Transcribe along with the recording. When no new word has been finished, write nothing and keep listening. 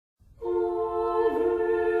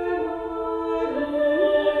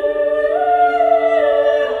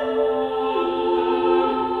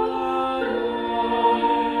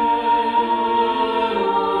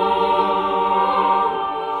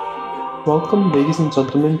Welcome, ladies and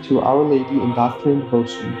gentlemen, to Our Lady in Doctrine and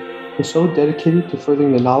Devotion, the show dedicated to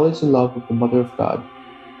furthering the knowledge and love of the Mother of God,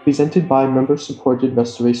 presented by member-supported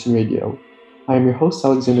Restoration Radio. I am your host,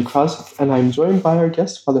 Alexander Krause, and I am joined by our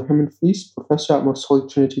guest, Father Herman Fleece, professor at Most Holy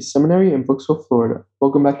Trinity Seminary in Brooksville, Florida.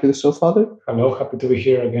 Welcome back to the show, Father. Hello, happy to be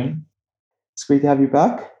here again. It's great to have you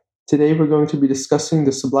back. Today we're going to be discussing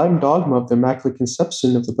the sublime dogma of the Immaculate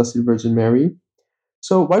Conception of the Blessed Virgin Mary.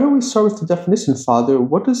 So why don't we start with the definition, Father?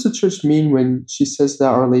 What does the Church mean when she says that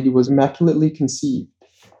Our Lady was immaculately conceived?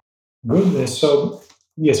 Good. So,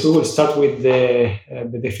 yes, we will start with the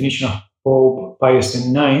definition of Pope Pius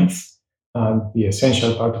IX, the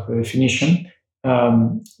essential part of the definition,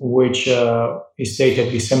 which is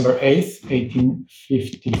dated December 8th,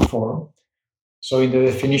 1854. So in the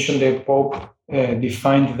definition, the Pope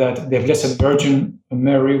defined that the Blessed Virgin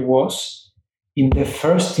Mary was, in the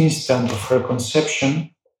first instant of her conception,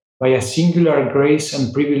 by a singular grace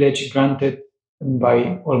and privilege granted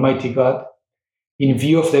by Almighty God, in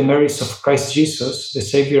view of the merits of Christ Jesus, the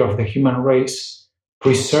Savior of the human race,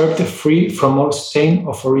 preserved free from all stain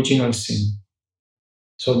of original sin.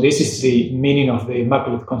 So this is the meaning of the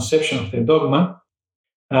Immaculate Conception of the dogma,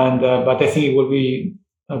 and but I think it will be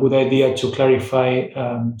a good idea to clarify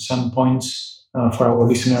some points for our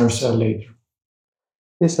listeners later.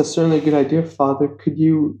 Yes, that's certainly a good idea, Father. Could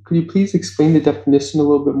you please explain the definition a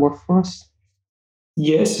little bit more for us?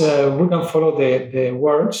 Yes, we can follow the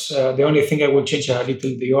words. The only thing I will change a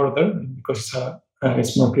little the order because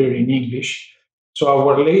it's more clear in English. So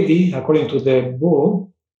Our Lady, according to the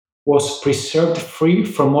Bull, was preserved free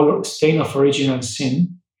from all stain of original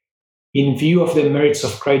sin in view of the merits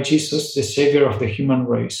of Christ Jesus, the Savior of the human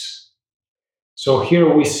race. So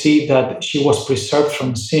here we see that she was preserved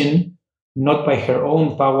from sin, not by her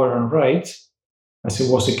own power and right, as it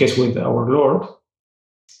was the case with our Lord,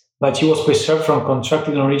 but she was preserved from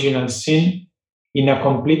contracting original sin in a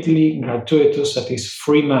completely gratuitous, that is,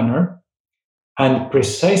 free manner, and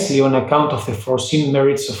precisely on account of the foreseen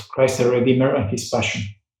merits of Christ the Redeemer and his passion.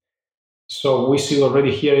 So we see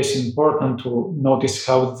already here it's important to notice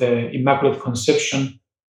how the Immaculate Conception,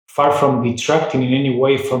 far from detracting in any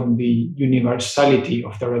way from the universality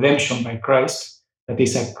of the redemption by Christ, that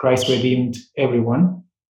is, that Christ redeemed everyone,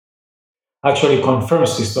 actually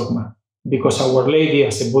confirms this dogma, because Our Lady,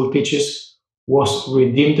 as the Bull teaches, was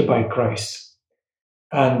redeemed by Christ.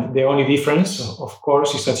 And the only difference, of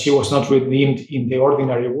course, is that she was not redeemed in the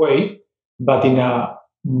ordinary way, but in a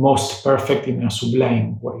most perfect, in a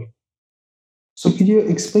sublime way. So could you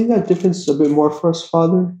explain that difference a bit more for us,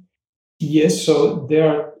 Father? Yes, so there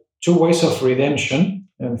are two ways of redemption,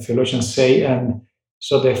 theologians say, and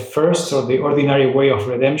so the first, or the ordinary way of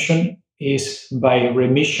redemption, is by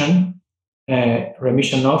remission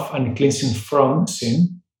of and cleansing from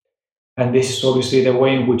sin. And this is obviously the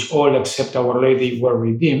way in which all except Our Lady were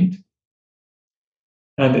redeemed.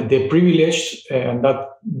 And the privileged, and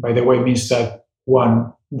that, by the way, means that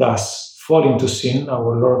one does fall into sin.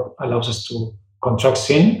 Our Lord allows us to contract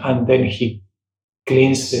sin, and then he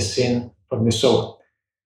cleans the sin from the soul.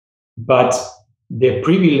 But the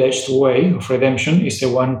privileged way of redemption is the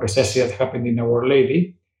one precisely that happened in Our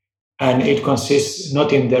Lady, and it consists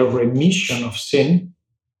not in the remission of sin,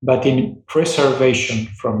 but in preservation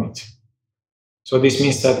from it. So this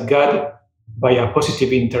means that God, by a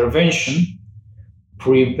positive intervention,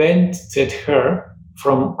 prevented her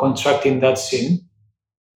from contracting that sin,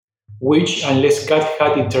 which, unless God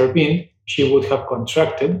had intervened, she would have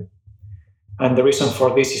contracted. And the reason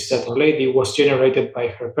for this is that Our Lady was generated by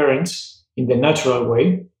her parents in the natural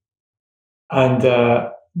way, and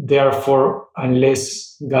therefore,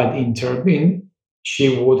 unless God intervened,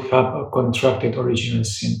 she would have contracted original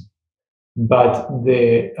sin. But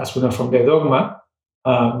as we know from the dogma,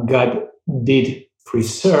 God did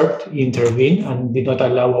preserve, intervene, and did not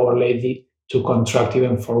allow Our Lady to contract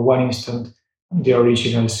even for one instant the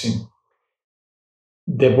original sin.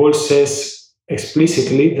 The Bull says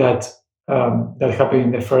explicitly that that happened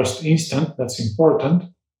in the first instant. That's important.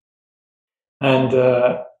 And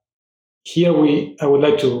here I would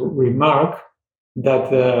like to remark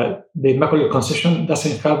that the Immaculate Conception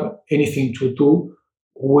doesn't have anything to do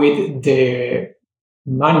with the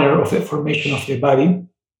manner of the formation of the body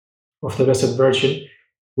of the Blessed Virgin.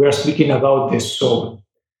 We are speaking about the soul.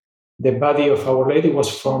 The body of Our Lady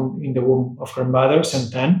was formed in the womb of her mother,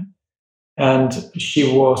 Saint Anne, and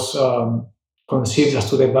she was conceived as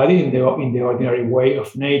to the body in the ordinary way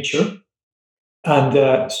of nature.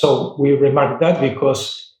 And so we remark that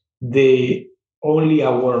because only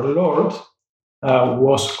our Lord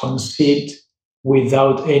was conceived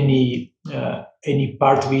without any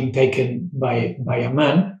part being taken by a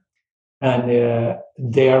man, and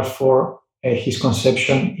therefore his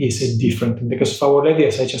conception is different. In the case of Our Lady,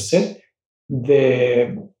 as I just said,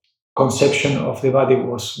 the conception of the body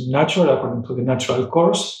was natural according to the natural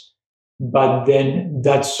course, but then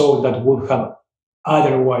that soul that would have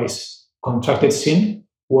otherwise contracted sin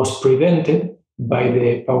was prevented by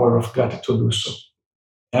the power of God to do so.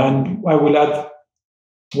 And I will add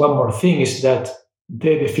one more thing is that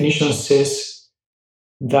the definition says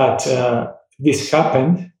that this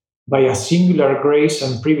happened by a singular grace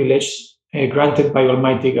and privilege granted by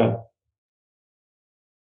Almighty God.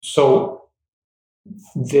 So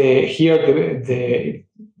the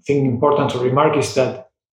thing important to remark is that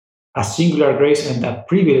a singular grace and that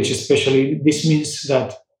privilege, especially, this means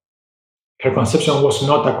that her conception was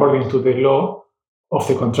not according to the law of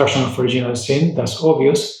the contraction of original sin. That's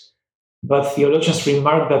obvious. But theologians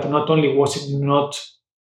remark that not only was it not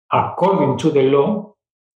according to the law,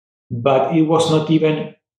 but it was not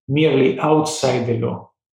even merely outside the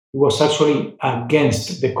law. It was actually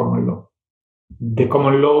against the common law. The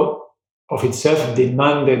common law of itself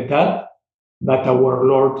demanded that our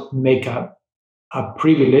Lord make a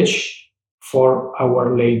privilege for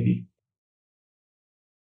Our Lady.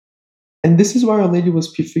 And this is why Our Lady was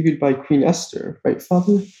prefigured by Queen Esther, right,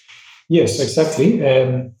 Father? Yes, exactly.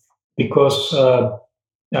 Because,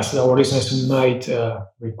 as our listeners might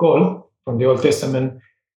recall from the Old Testament,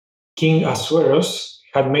 King Ahasuerus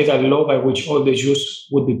had made a law by which all the Jews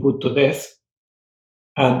would be put to death.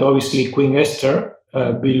 And obviously, Queen Esther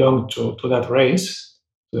belonged to that race,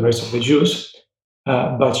 to the race of the Jews.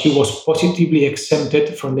 But she was positively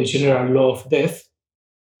exempted from the general law of death,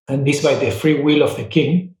 and this by the free will of the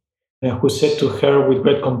king, who said to her with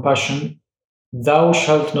great compassion, "Thou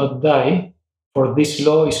shalt not die, for this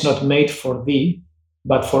law is not made for thee,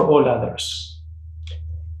 but for all others."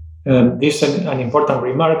 This is an important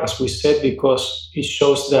remark, as we said, because it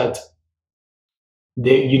shows that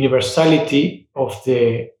the universality of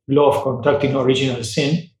the law of contracting original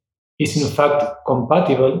sin is in fact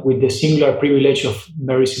compatible with the singular privilege of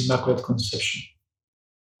Mary's Immaculate Conception.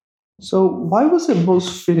 So why was it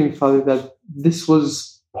most fitting, Father, that this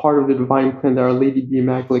was part of the divine plan that Our Lady be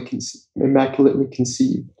immaculately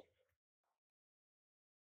conceived?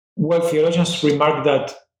 Well, theologians remark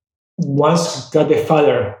that once God the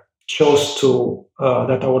Father chose to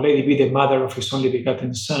that Our Lady be the mother of His only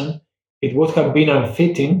begotten Son, it would have been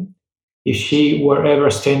unfitting if she were ever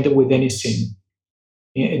stained with any sin.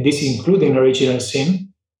 This including original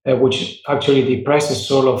sin, which actually deprives the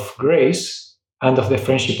soul of grace and of the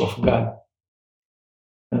friendship of God.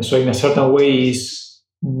 And so in a certain way is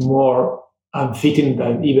more unfitting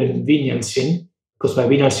than even venial sin, because by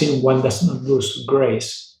venial sin one does not lose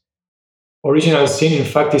grace. Original sin, in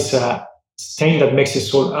fact, is a stain that makes the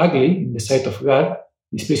soul ugly in the sight of God,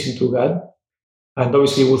 displeasing to God, and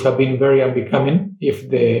obviously would have been very unbecoming if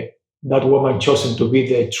that woman chosen to be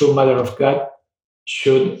the true mother of God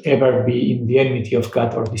should ever be in the enmity of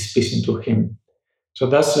God or displeasing to Him. So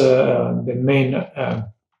that's the main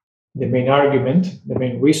argument, the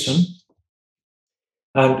main reason.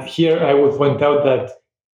 And here I would point out that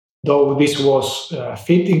though this was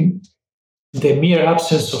fitting, the mere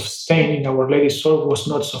absence of stain in Our Lady's soul was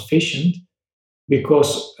not sufficient,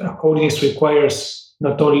 because holiness requires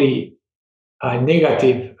not only a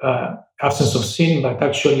negative absence of sin, but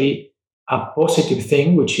actually a positive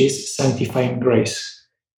thing, which is sanctifying grace.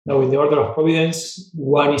 Now, in the order of providence,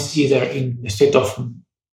 one is either in the state of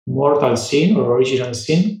mortal sin or original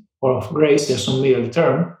sin, or of grace. There's no middle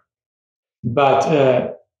term. But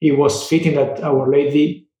it was fitting that Our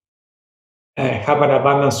Lady have an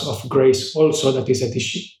abundance of grace also, that is,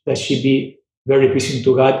 that she be very pleasing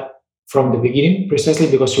to God from the beginning, precisely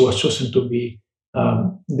because she was chosen to be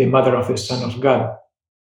the mother of the Son of God.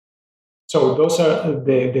 So those are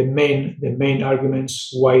the main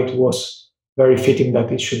arguments why it was very fitting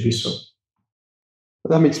that it should be so.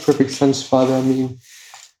 That makes perfect sense, Father. I mean,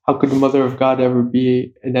 how could the Mother of God ever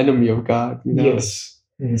be an enemy of God? You know?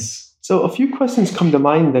 Yes. So a few questions come to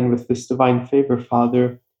mind then with this divine favor,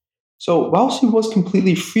 Father. So while she was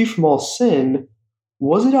completely free from all sin,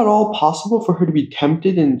 was it at all possible for her to be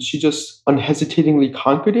tempted and she just unhesitatingly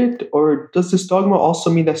conquered it? Or does this dogma also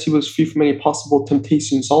mean that she was free from any possible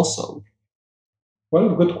temptations also?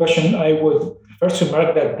 Well, good question. I would first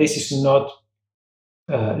remark that this is not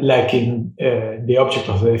like in the object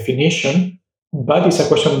of the definition, but it's a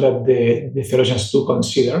question that the theologians do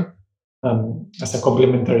consider as a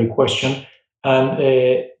complementary question. And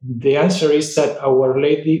the answer is that Our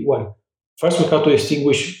Lady, well, first we have to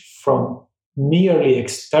distinguish from merely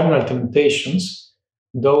external temptations,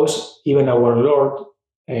 those even our Lord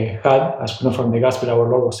had, as we know from the Gospel, our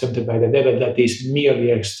Lord was tempted by the devil, that is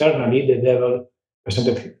merely externally, the devil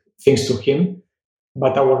presented things to him,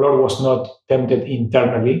 but our Lord was not tempted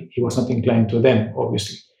internally. He was not inclined to them,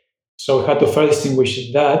 obviously. So we had to first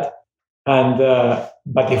distinguish that. And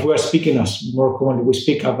but if we are speaking, as more commonly we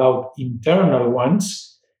speak about internal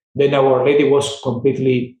ones, then Our Lady was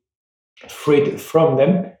completely freed from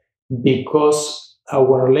them, because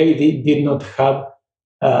Our Lady did not have,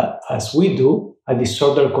 as we do, a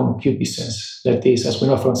disordered concupiscence. That is, as we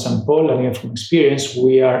know from St. Paul and even from experience,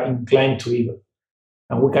 we are inclined to evil.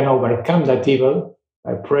 And we can overcome that evil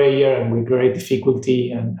by prayer and with great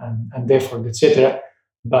difficulty and effort, etc.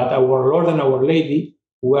 But our Lord and Our Lady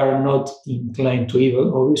were not inclined to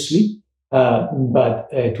evil, obviously, but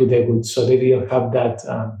to the good. So they didn't have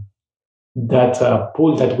that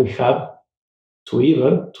pull that we have to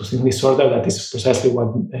evil, to sin disorder. That is precisely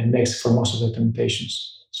what makes for most of the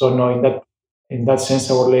temptations. So no, in that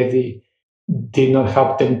sense, Our Lady did not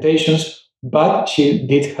have temptations, but she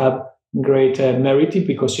did have great merit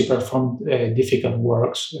because she performed difficult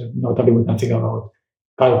works. Notably, we can think about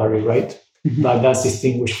Calvary, right? Mhm. But that's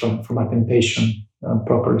distinguished from a temptation,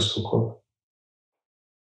 properly so called.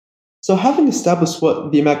 So, having established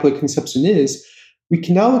what the Immaculate Conception is, we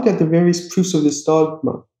can now look at the various proofs of this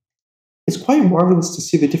dogma. It's quite marvelous to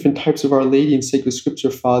see the different types of Our Lady in sacred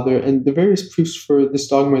scripture, Father, and the various proofs for this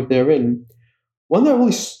dogma therein. One that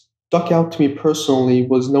really stuck out to me personally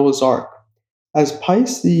was Noah's Ark. As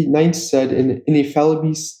Pius IX said in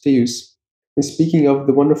Infallibus Deus, in speaking of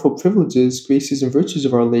the wonderful privileges, graces, and virtues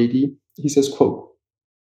of Our Lady, he says, quote,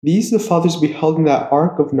 "These the fathers beheld in that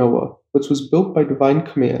ark of Noah, which was built by divine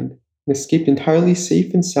command, and escaped entirely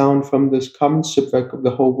safe and sound from the common shipwreck of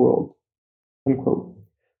the whole world." Unquote.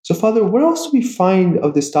 So, Father, what else do we find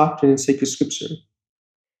of this doctrine in sacred scripture?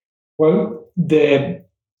 Well, the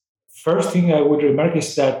first thing I would remark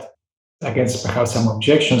is that, against perhaps some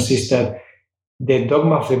objections, is that the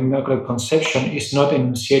dogma of the Immaculate Conception is not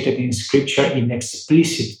enunciated in Scripture in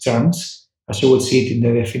explicit terms, as you would see it in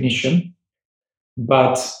the definition,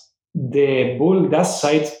 but the bull does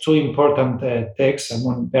cite two important texts.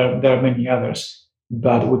 There are many others,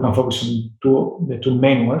 but we can focus on the two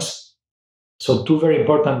main ones. So, two very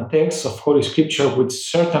important texts of Holy Scripture, which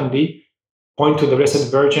certainly point to the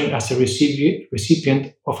Blessed Virgin as a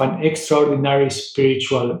recipient of an extraordinary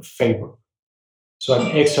spiritual favor. So,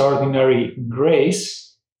 an extraordinary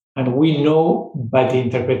grace, and we know by the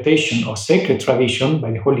interpretation of sacred tradition,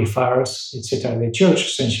 by the Holy Fathers, etc., the Church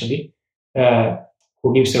essentially,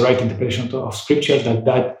 who gives the right interpretation of Scripture,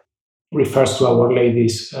 that refers to Our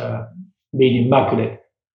Lady's being immaculate.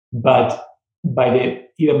 But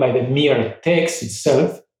even by the mere text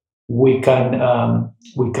itself, we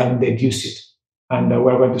can deduce it, and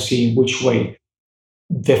we're going to see in which way.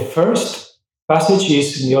 The first passage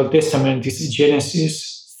is in the Old Testament, is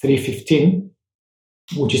Genesis 3:15,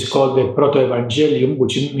 which is called the Proto-Evangelium,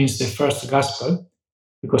 which means the first gospel,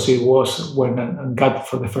 because it was when God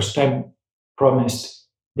for the first time promised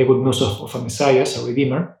the good news of a Messiah, a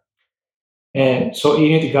Redeemer. And so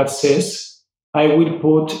in it, God says, "I will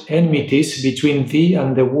put enmities between thee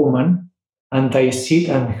and the woman, and thy seed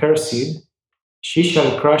and her seed. She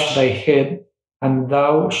shall crush thy head, and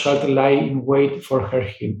thou shalt lie in wait for her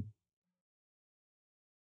heel."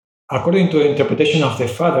 According to the interpretation of the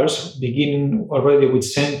Fathers, beginning already with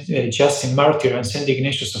Saint Justin Martyr and Saint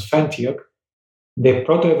Ignatius of Antioch, the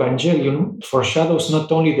Proto-Evangelium foreshadows not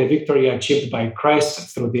only the victory achieved by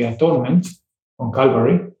Christ through the atonement on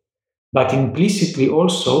Calvary, but implicitly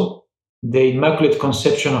also the Immaculate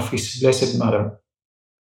Conception of His Blessed Mother.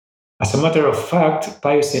 As a matter of fact,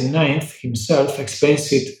 Pius IX himself explains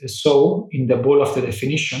it so in the bull of the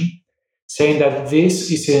definition, saying that this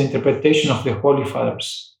is an interpretation of the Holy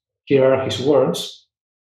Fathers. Here are his words.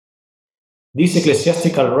 "These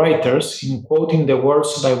ecclesiastical writers, in quoting the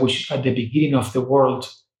words by which at the beginning of the world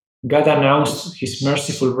God announced His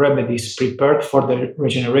merciful remedies prepared for the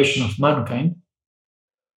regeneration of mankind,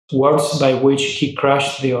 words by which He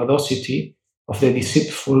crushed the audacity of the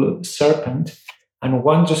deceitful serpent and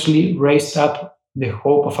wondrously raised up the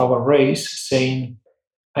hope of our race, saying,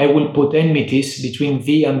 'I will put enmities between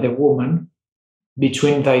thee and the woman,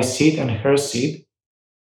 between thy seed and her seed,'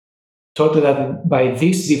 taught that by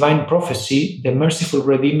this divine prophecy, the merciful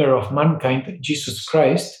Redeemer of mankind, Jesus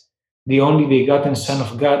Christ, the only begotten Son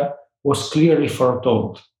of God, was clearly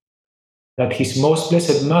foretold. That His most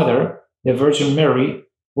blessed Mother, the Virgin Mary,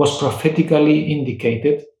 was prophetically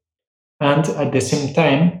indicated, and at the same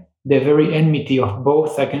time, the very enmity of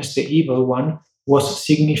both against the evil one was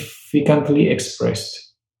significantly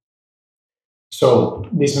expressed." So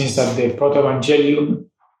this means that the Proto-Evangelium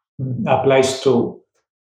applies to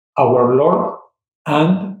our Lord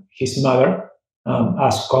and His Mother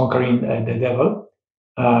as conquering the devil.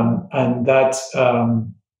 and that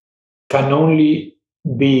can only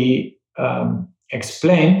be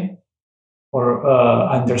explained or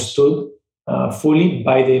understood fully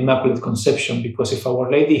by the Immaculate Conception, because if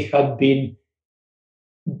Our Lady had been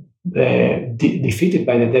defeated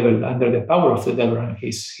by the devil, under the power of the devil and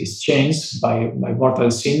his chains by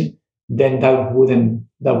mortal sin, then that wouldn't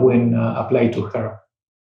apply to her.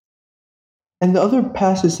 And the other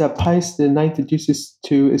passage that Pius IX introduces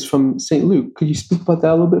to is from St. Luke. Could you speak about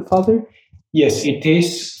that a little bit, Father? Yes, it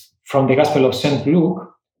is from the Gospel of St.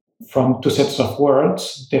 Luke, from two sets of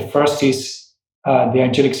words. The first is the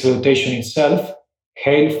angelic salutation itself,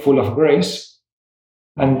 "Hail, full of grace,"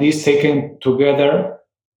 and this taken together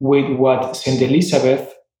with what St.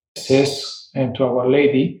 Elizabeth says to Our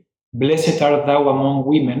Lady, "Blessed art thou among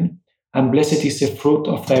women, and blessed is the fruit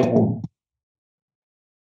of thy womb."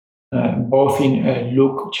 Both in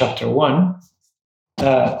Luke chapter 1.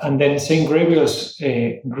 And then St. Gabriel's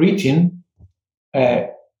greeting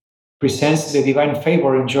presents the divine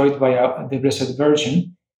favor enjoyed by the Blessed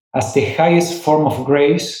Virgin as the highest form of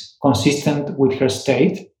grace consistent with her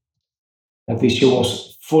state. That is, she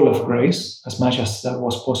was full of grace, as much as that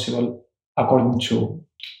was possible according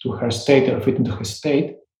to her state or fitting to her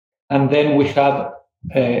state. And then we have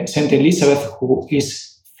St. Elizabeth, who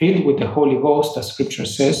is filled with the Holy Ghost, as Scripture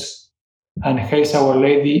says, and hails Our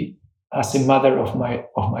Lady as the mother of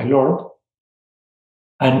my Lord.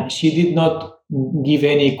 And she did not give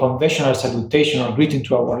any conventional salutation or greeting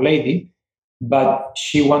to Our Lady, but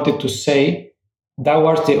she wanted to say, "Thou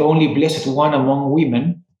art the only blessed one among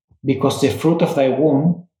women, because the fruit of thy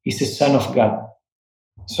womb is the Son of God."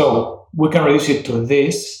 So we can reduce it to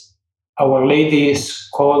this. Our Lady is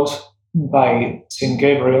called by St.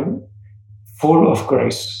 Gabriel full of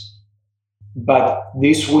grace. But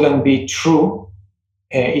this wouldn't be true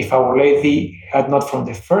if Our Lady had not from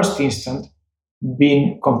the first instant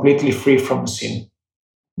been completely free from sin.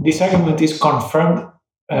 This argument is confirmed,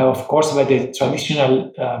 of course, by the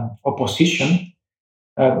traditional opposition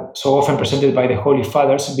so often presented by the Holy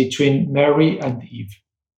Fathers between Mary and Eve.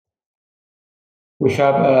 We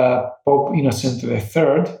have Pope Innocent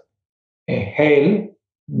III, "Hail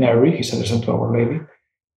Mary," he's addressed to Our Lady,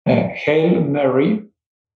 "Hail Mary,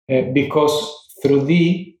 because through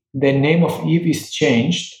thee the name of Eve is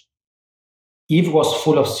changed. Eve was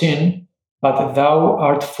full of sin, but thou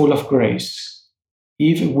art full of grace.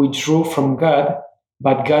 Eve withdrew from God,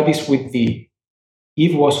 but God is with thee.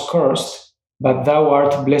 Eve was cursed, but thou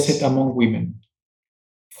art blessed among women.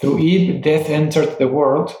 Through Eve death entered the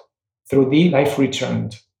world, through thee life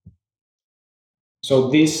returned." So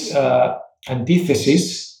this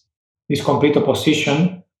antithesis, this complete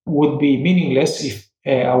opposition, would be meaningless if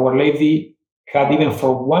Our Lady had even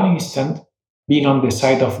for one instant been on the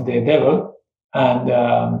side of the devil and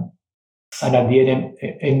at the end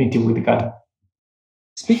enmity with God.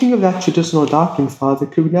 Speaking of that traditional doctrine, Father,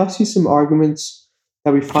 could we now see some arguments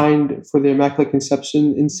that we find for the Immaculate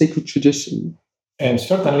Conception in sacred tradition? And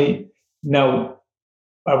certainly, now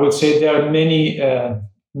I would say there are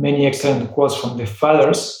many excellent quotes from the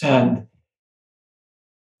Fathers, and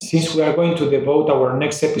since we are going to devote our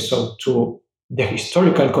next episode to the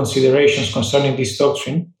historical considerations concerning this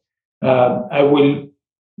doctrine, I will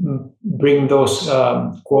bring those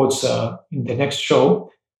quotes in the next show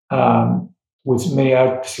with many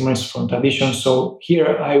testimonies from tradition. So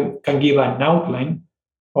here I can give an outline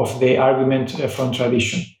of the argument from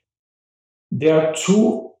tradition. There are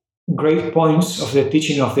two great points of the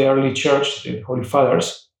teaching of the early church, the Holy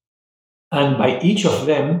Fathers, and by each of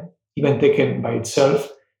them, even taken by itself,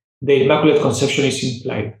 the Immaculate Conception is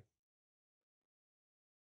implied.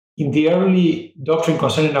 In the early doctrine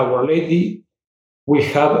concerning Our Lady, we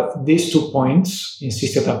have these 2 points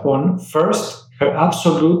insisted upon. First, her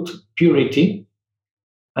absolute purity,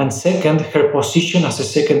 and second, her position as a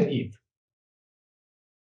second Eve.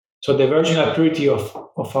 So the virginal purity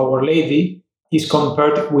of Our Lady is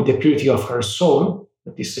compared with the purity of her soul,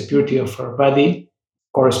 that is, the purity of her body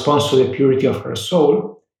corresponds to the purity of her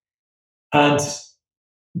soul, and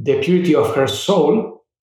the purity of her soul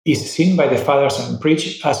is seen by the Fathers and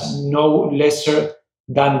preached as no lesser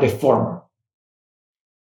than the former.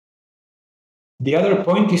 The other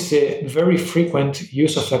point is a very frequent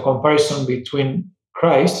use of the comparison between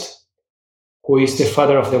Christ, who is the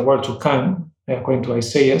father of the world to come, according to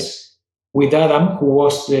Isaiah, with Adam, who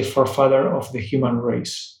was the forefather of the human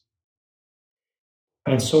race.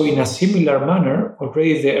 And so, in a similar manner,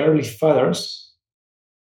 already the early Fathers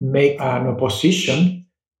make an opposition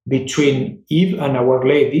between Eve and Our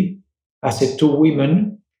Lady as the two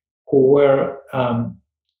women who were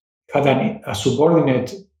had a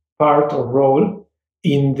subordinate part or role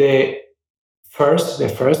in the the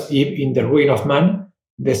first, Eve in the ruin of man,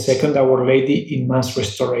 the second, Our Lady in man's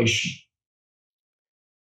restoration.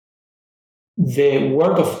 The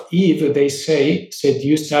word of Eve, they say,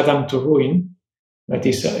 seduced Adam to ruin. That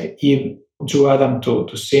is, Eve drew Adam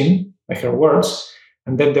to sin by her words.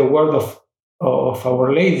 And then the word of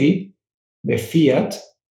Our Lady, the fiat,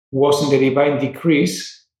 was in the divine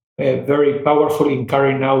decrees, very powerful in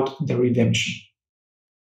carrying out the redemption.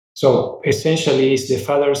 So essentially, the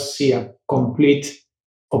fathers see a complete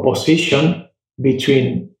opposition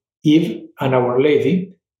between Eve and Our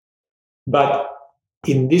Lady. But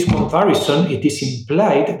in this comparison, it is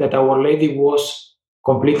implied that Our Lady was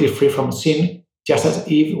completely free from sin, just as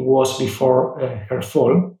Eve was before her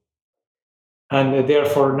fall. And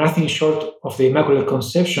therefore, nothing short of the Immaculate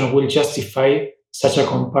Conception will justify such a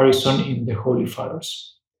comparison in the Holy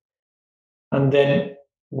Fathers. And then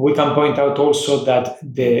we can point out also that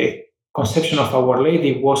the conception of Our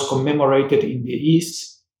Lady was commemorated in the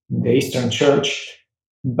East, in the Eastern Church,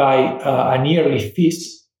 by an yearly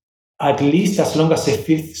feast, at least as long as the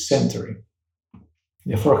 5th century,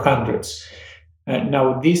 the 400s.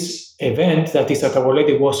 Now, this event, that is that Our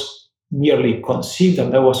Lady was merely conceived,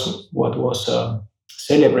 and that was what was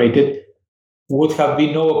celebrated, would have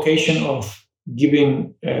been no occasion of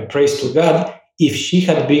giving praise to God if she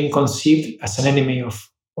had been conceived as an enemy of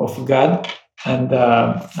God and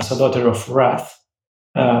as a daughter of wrath.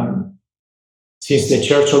 Since the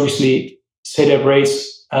Church obviously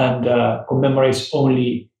celebrates and commemorates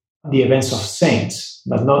only the events of saints,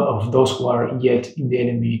 but not of those who are yet in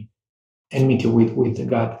the enmity with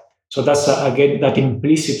God. So that's, again, that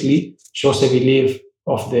implicitly shows the belief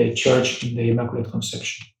of the Church in the Immaculate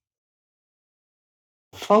Conception.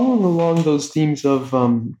 Following along those themes of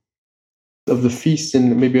the feast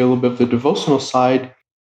and maybe a little bit of the devotional side,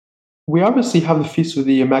 we obviously have the Feast of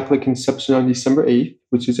the Immaculate Conception on December 8th,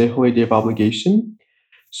 which is a holy day of obligation.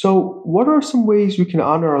 So what are some ways we can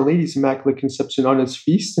honor Our Lady's Immaculate Conception on its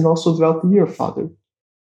feast and also throughout the year, Father?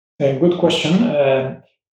 Good question.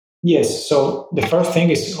 Yes, so the first thing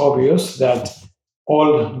is obvious that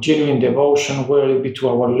all genuine devotion, whether it be to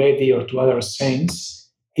Our Lady or to other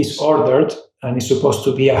saints, is ordered and is supposed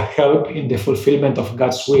to be a help in the fulfillment of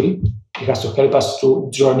God's will. It has to help us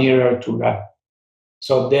to draw nearer to God.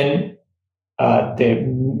 So then the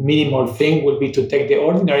minimal thing would be to take the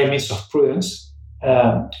ordinary means of prudence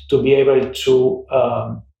to be able to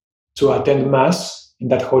attend Mass in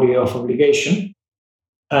that holy day of obligation.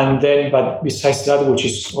 And then, but besides that, which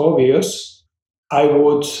is obvious, I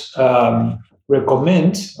would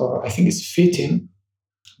recommend, or I think it's fitting,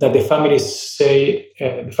 that the family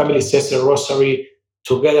says a rosary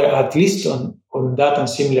together at least on that and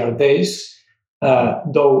similar days,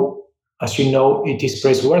 though, as you know, it is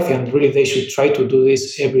praiseworthy and really they should try to do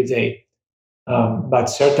this every day. But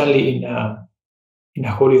certainly in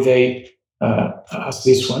a holy day as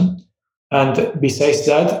this one. And besides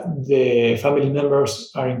that, the family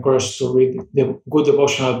members are encouraged to read the good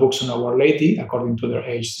devotional books on Our Lady according to their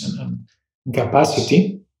age and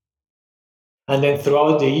capacity. And then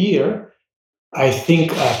throughout the year, I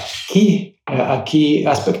think a key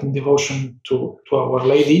aspect in devotion to Our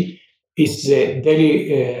Lady is the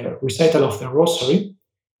daily recital of the Rosary.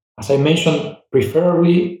 As I mentioned,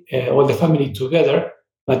 preferably all the family together,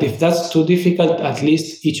 but if that's too difficult, at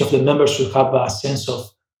least each of the members should have a sense of,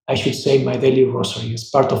 I should say, my daily Rosary as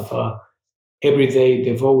part of everyday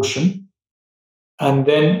devotion. And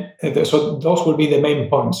then, so those will be the main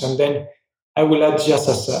points. And then I will add just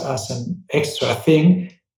as an extra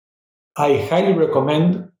thing, I highly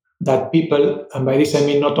recommend that people, and by this I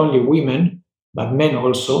mean not only women, but men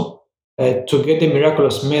also, to get the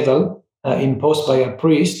miraculous medal imposed by a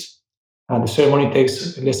priest. The ceremony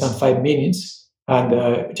takes less than 5 minutes.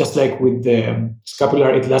 And just like with the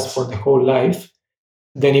scapular, it lasts for the whole life.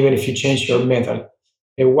 Then even if you change your medal.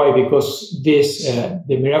 Why? Because this,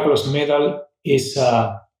 the miraculous medal is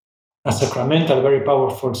a sacramental, very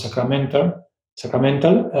powerful sacramental,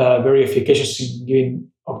 very efficacious in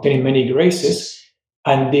obtaining many graces.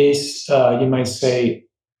 And this, you might say,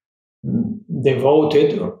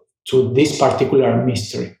 devoted to this particular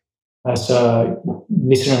mystery. As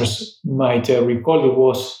listeners might recall, it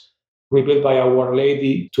was revealed by Our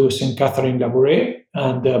Lady to St. Catherine Labouré,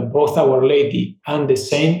 and both Our Lady and the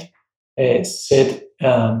saint said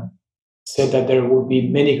that there would be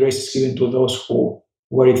many graces given to those who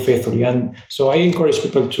wear it faithfully. And so I encourage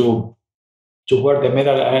people to wear the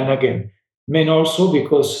medal, and again, men also,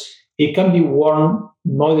 because it can be worn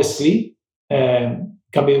modestly,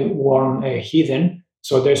 can be worn hidden,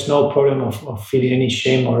 so there's no problem of feeling any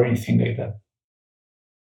shame or anything like that.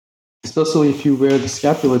 Especially if you wear the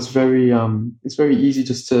scapula, it's very easy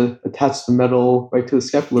just to attach the metal right to the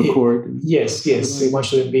scapular cord. Yes, one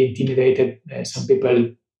shouldn't be intimidated. Some people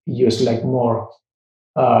use like more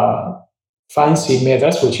fancy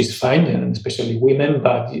methods, which is fine, and especially women,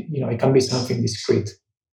 but it can be something discreet.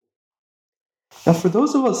 Now, for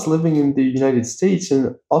those of us living in the United States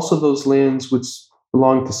and also those lands which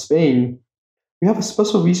belong to Spain, we have a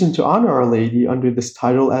special reason to honor Our Lady under this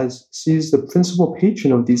title as she is the principal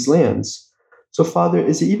patron of these lands. So, Father,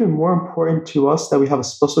 is it even more important to us that we have a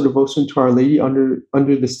special devotion to Our Lady under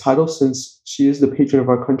this title since she is the patron of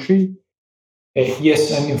our country?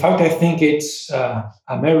 Yes, and in fact, I think it's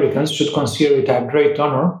Americans should consider it a great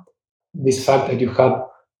honor, this fact that you have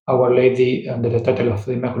Our Lady under the title of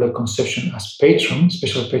the Immaculate Conception as patron,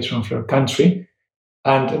 special patron of your country,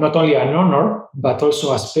 and not only an honor, but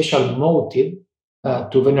also a special motive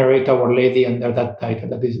to venerate Our Lady under that title.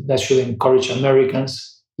 That should encourage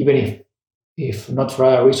Americans, even if not for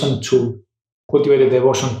a reason, to cultivate a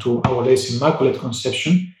devotion to Our Lady's Immaculate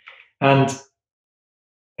Conception. And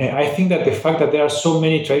I think that the fact that there are so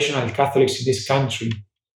many traditional Catholics in this country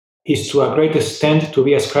is to a great extent to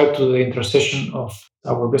be ascribed to the intercession of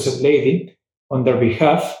our Blessed Lady on their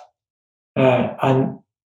behalf. And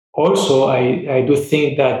also, I do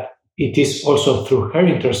think that it is also through her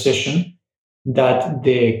intercession that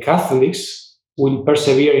the Catholics will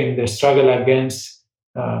persevere in the struggle against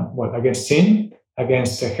sin,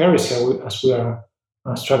 against heresy, as we are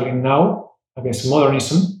struggling now, against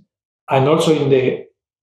modernism, and also in the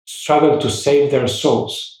struggle to save their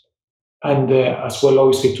souls, and as well,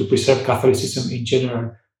 obviously, to preserve Catholicism in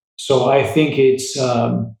general. So I think it's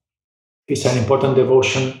an important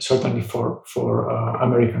devotion, certainly for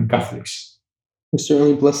American Catholics. We're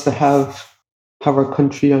certainly blessed to have our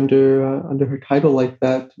country under her title like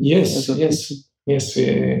that. Yes.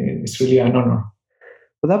 It's really an honor.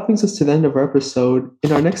 Well, that brings us to the end of our episode.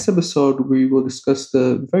 In our next episode, we will discuss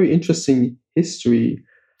the very interesting history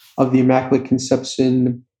of the Immaculate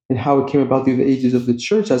Conception and how it came about through the ages of the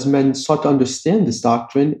Church as men sought to understand this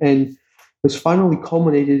doctrine, and was finally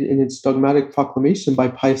culminated in its dogmatic proclamation by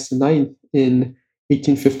Pius IX in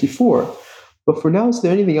 1854. But for now, is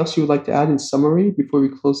there anything else you would like to add in summary before we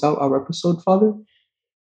close out our episode, Father?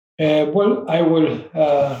 Well, I will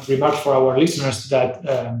remark for our listeners that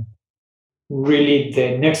really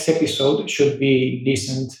the next episode should be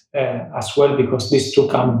listened as well, because these two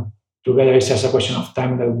come together. It's just a question of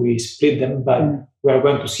time that we split them, but we are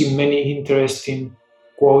going to see many interesting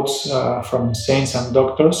quotes from saints and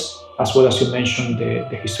doctors, as well as you mentioned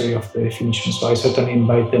the history of the definition. So I certainly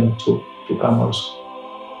invite them to come also.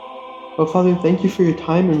 Well, Father, thank you for your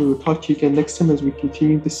time, and we will talk to you again next time as we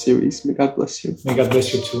continue this series. May God bless you. May God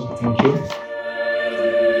bless you too. Thank you.